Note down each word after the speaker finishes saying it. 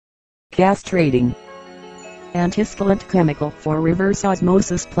Khas Trading. Antiscalant chemical for reverse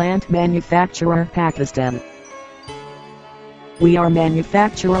osmosis plant manufacturer, Pakistan. We are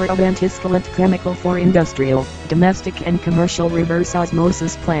manufacturer of antiscalant chemical for industrial, domestic and commercial reverse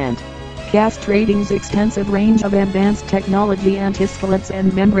osmosis plant. Khas Trading's extensive range of advanced technology antiscalants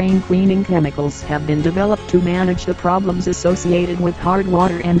and membrane cleaning chemicals have been developed to manage the problems associated with hard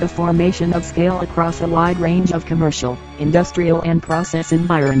water and the formation of scale across a wide range of commercial, industrial and process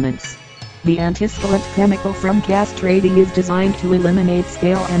environments. The antiscalant chemical from Khas Trading is designed to eliminate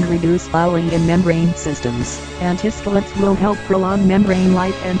scale and reduce fouling in membrane systems. Antiscalants will help prolong membrane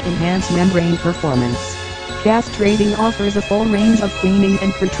life and enhance membrane performance. Khas Trading offers a full range of cleaning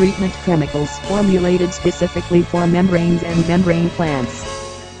and pretreatment chemicals formulated specifically for membranes and membrane plants.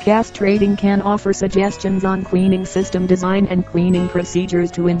 Khas Trading can offer suggestions on cleaning system design and cleaning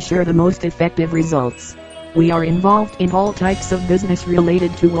procedures to ensure the most effective results. We are involved in all types of business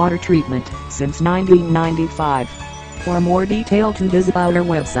related to water treatment since 1995. For more detail to visit our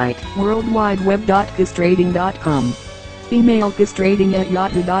website worldwideweb.khastrading.com. Email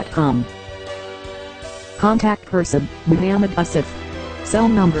khastrading@yahoo.com. Contact person Muhammad Asif. Cell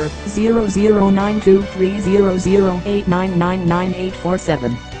number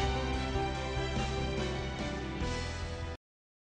 00923008999847.